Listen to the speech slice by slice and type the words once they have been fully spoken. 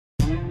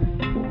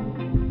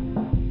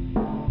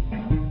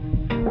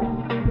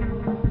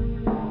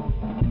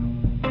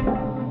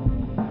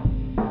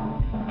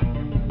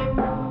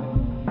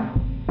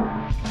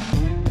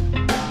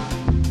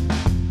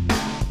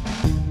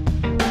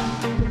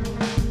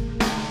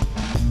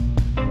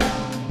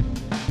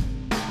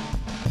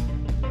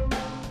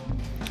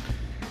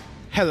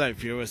Hello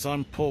viewers,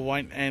 I'm Paul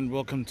White and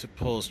welcome to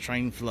Paul's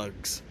Train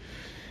Vlogs.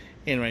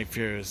 Anyway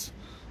viewers,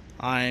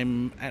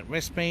 I'm at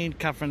Westmead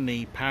covering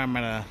the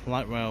Parramatta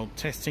light rail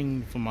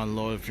testing for my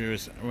loyal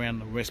viewers around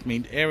the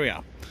Westmead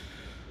area.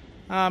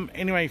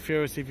 Anyway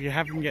viewers, if you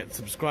haven't yet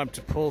subscribed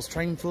to Paul's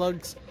Train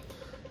Vlogs,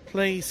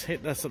 please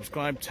hit the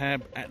subscribe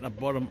tab at the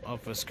bottom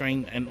of the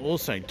screen, and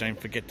also don't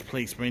forget to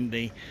please ring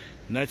the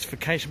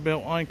notification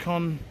bell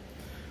icon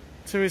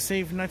to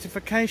receive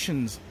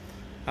notifications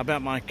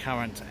about my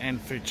current and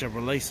future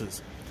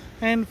releases.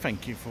 And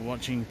thank you for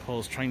watching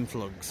Paul's Train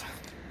Vlogs.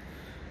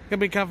 Going to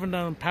be covering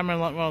the Parramatta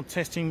light rail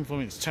testing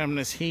from its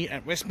terminus here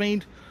at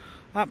Westmead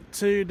up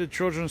to the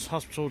Children's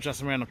Hospital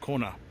just around the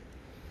corner.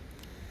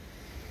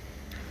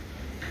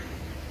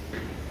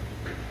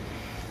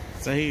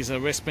 So here's a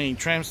Westmead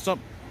tram stop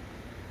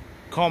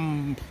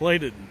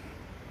completed.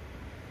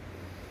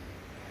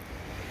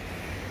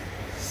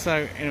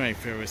 So anyway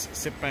viewers,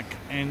 sit back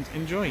and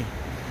enjoy.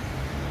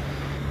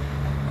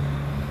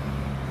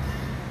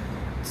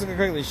 Just going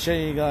to quickly show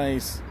you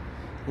guys,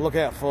 look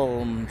out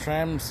for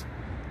trams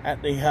at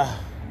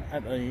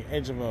the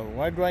edge of a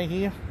roadway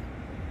here.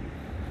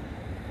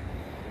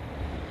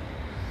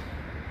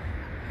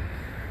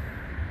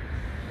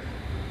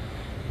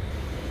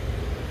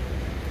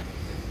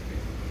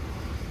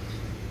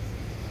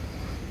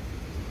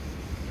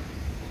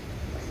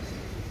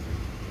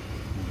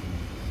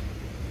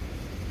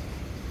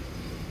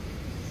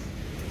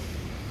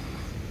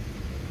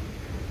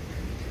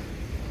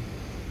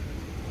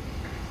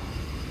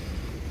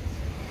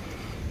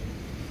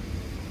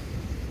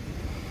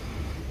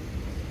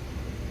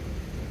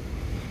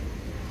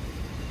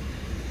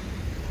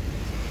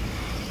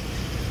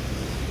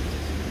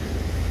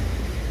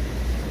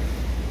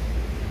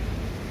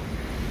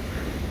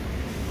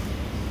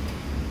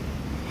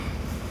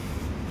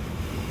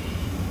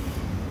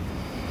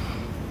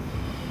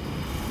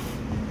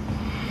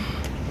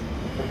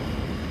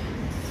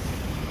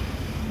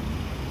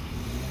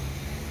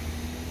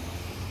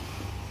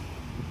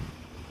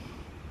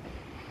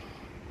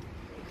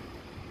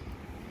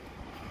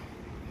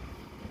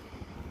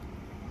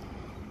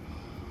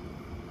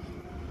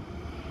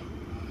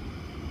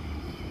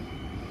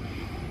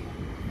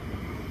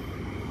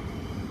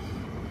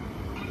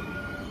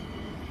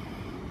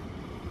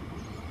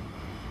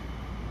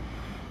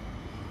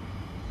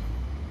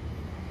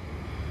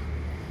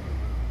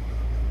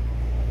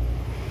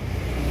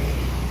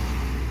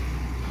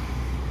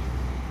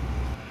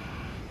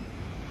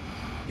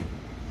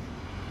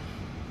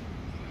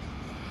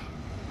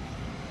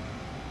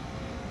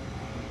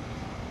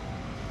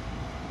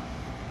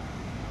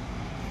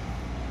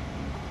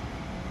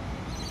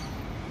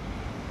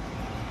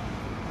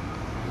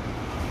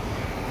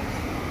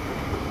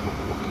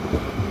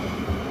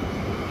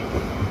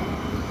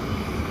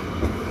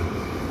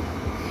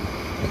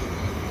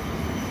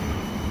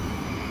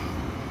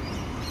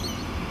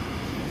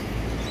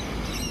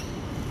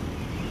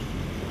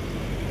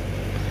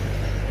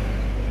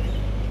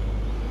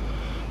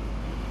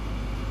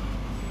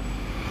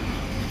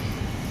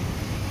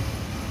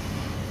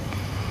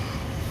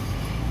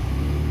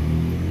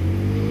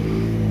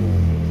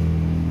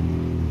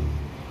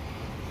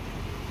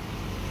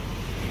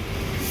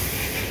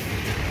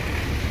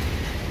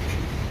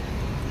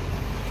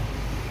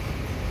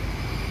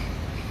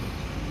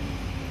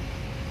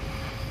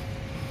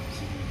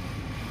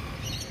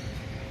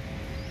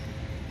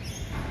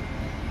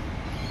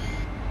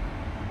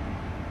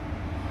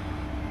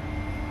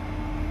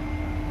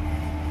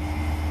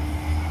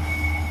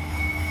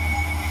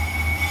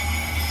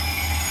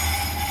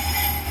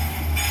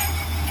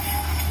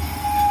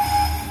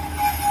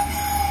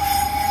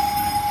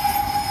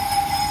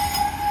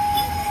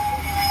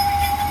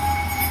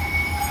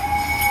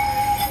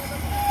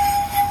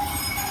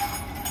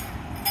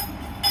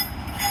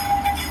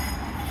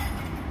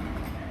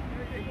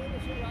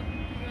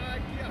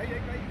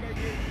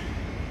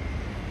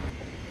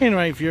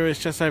 Anyway viewers,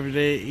 just over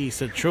there is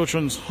the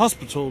Children's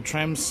Hospital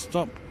tram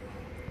stop.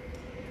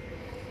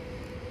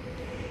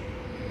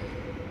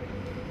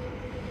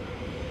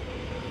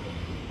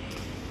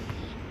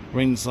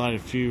 We're inside a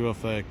view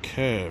of a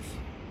curve.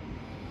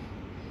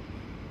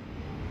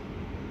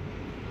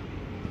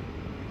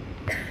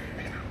 And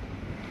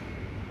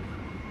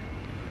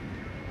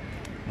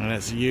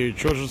that's the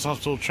Children's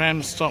Hospital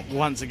tram stop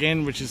once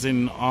again, which is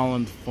in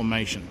island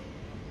formation.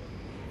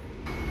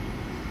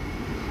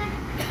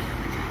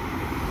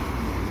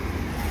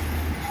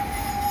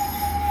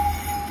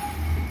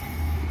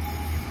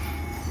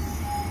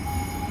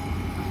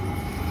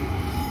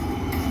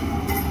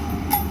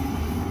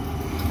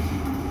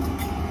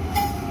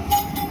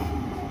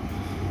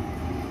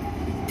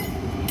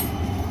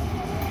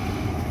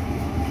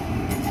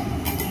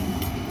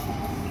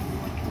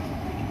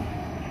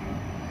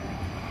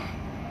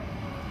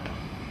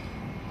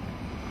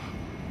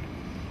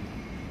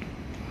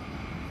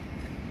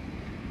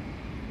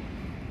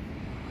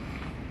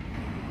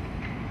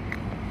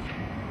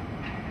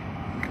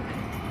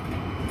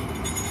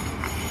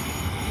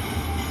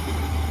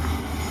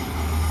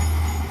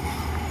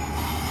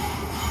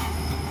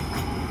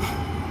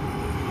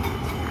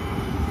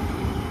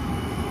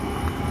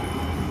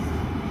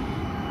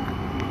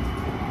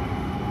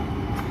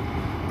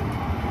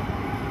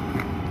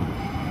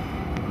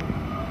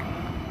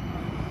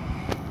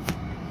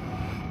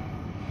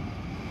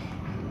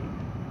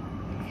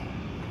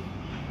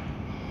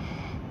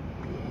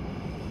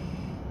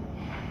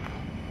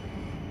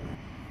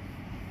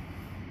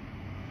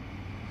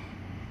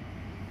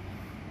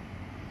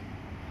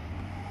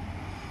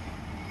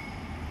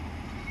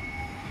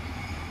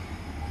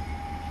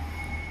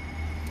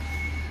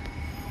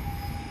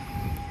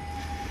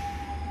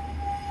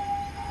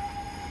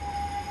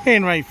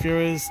 Anyway,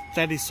 viewers,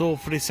 that is all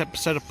for this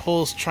episode of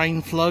Paul's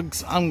Train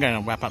Vlogs. I'm going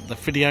to wrap up the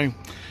video.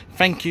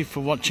 Thank you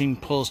for watching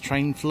Paul's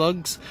Train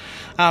Vlogs.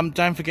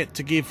 Don't forget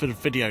to give the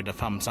video the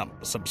thumbs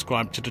up,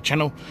 subscribe to the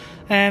channel,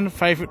 and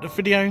favourite the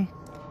video.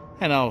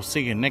 And I'll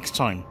see you next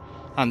time.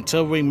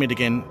 Until we meet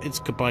again, it's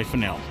goodbye for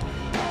now.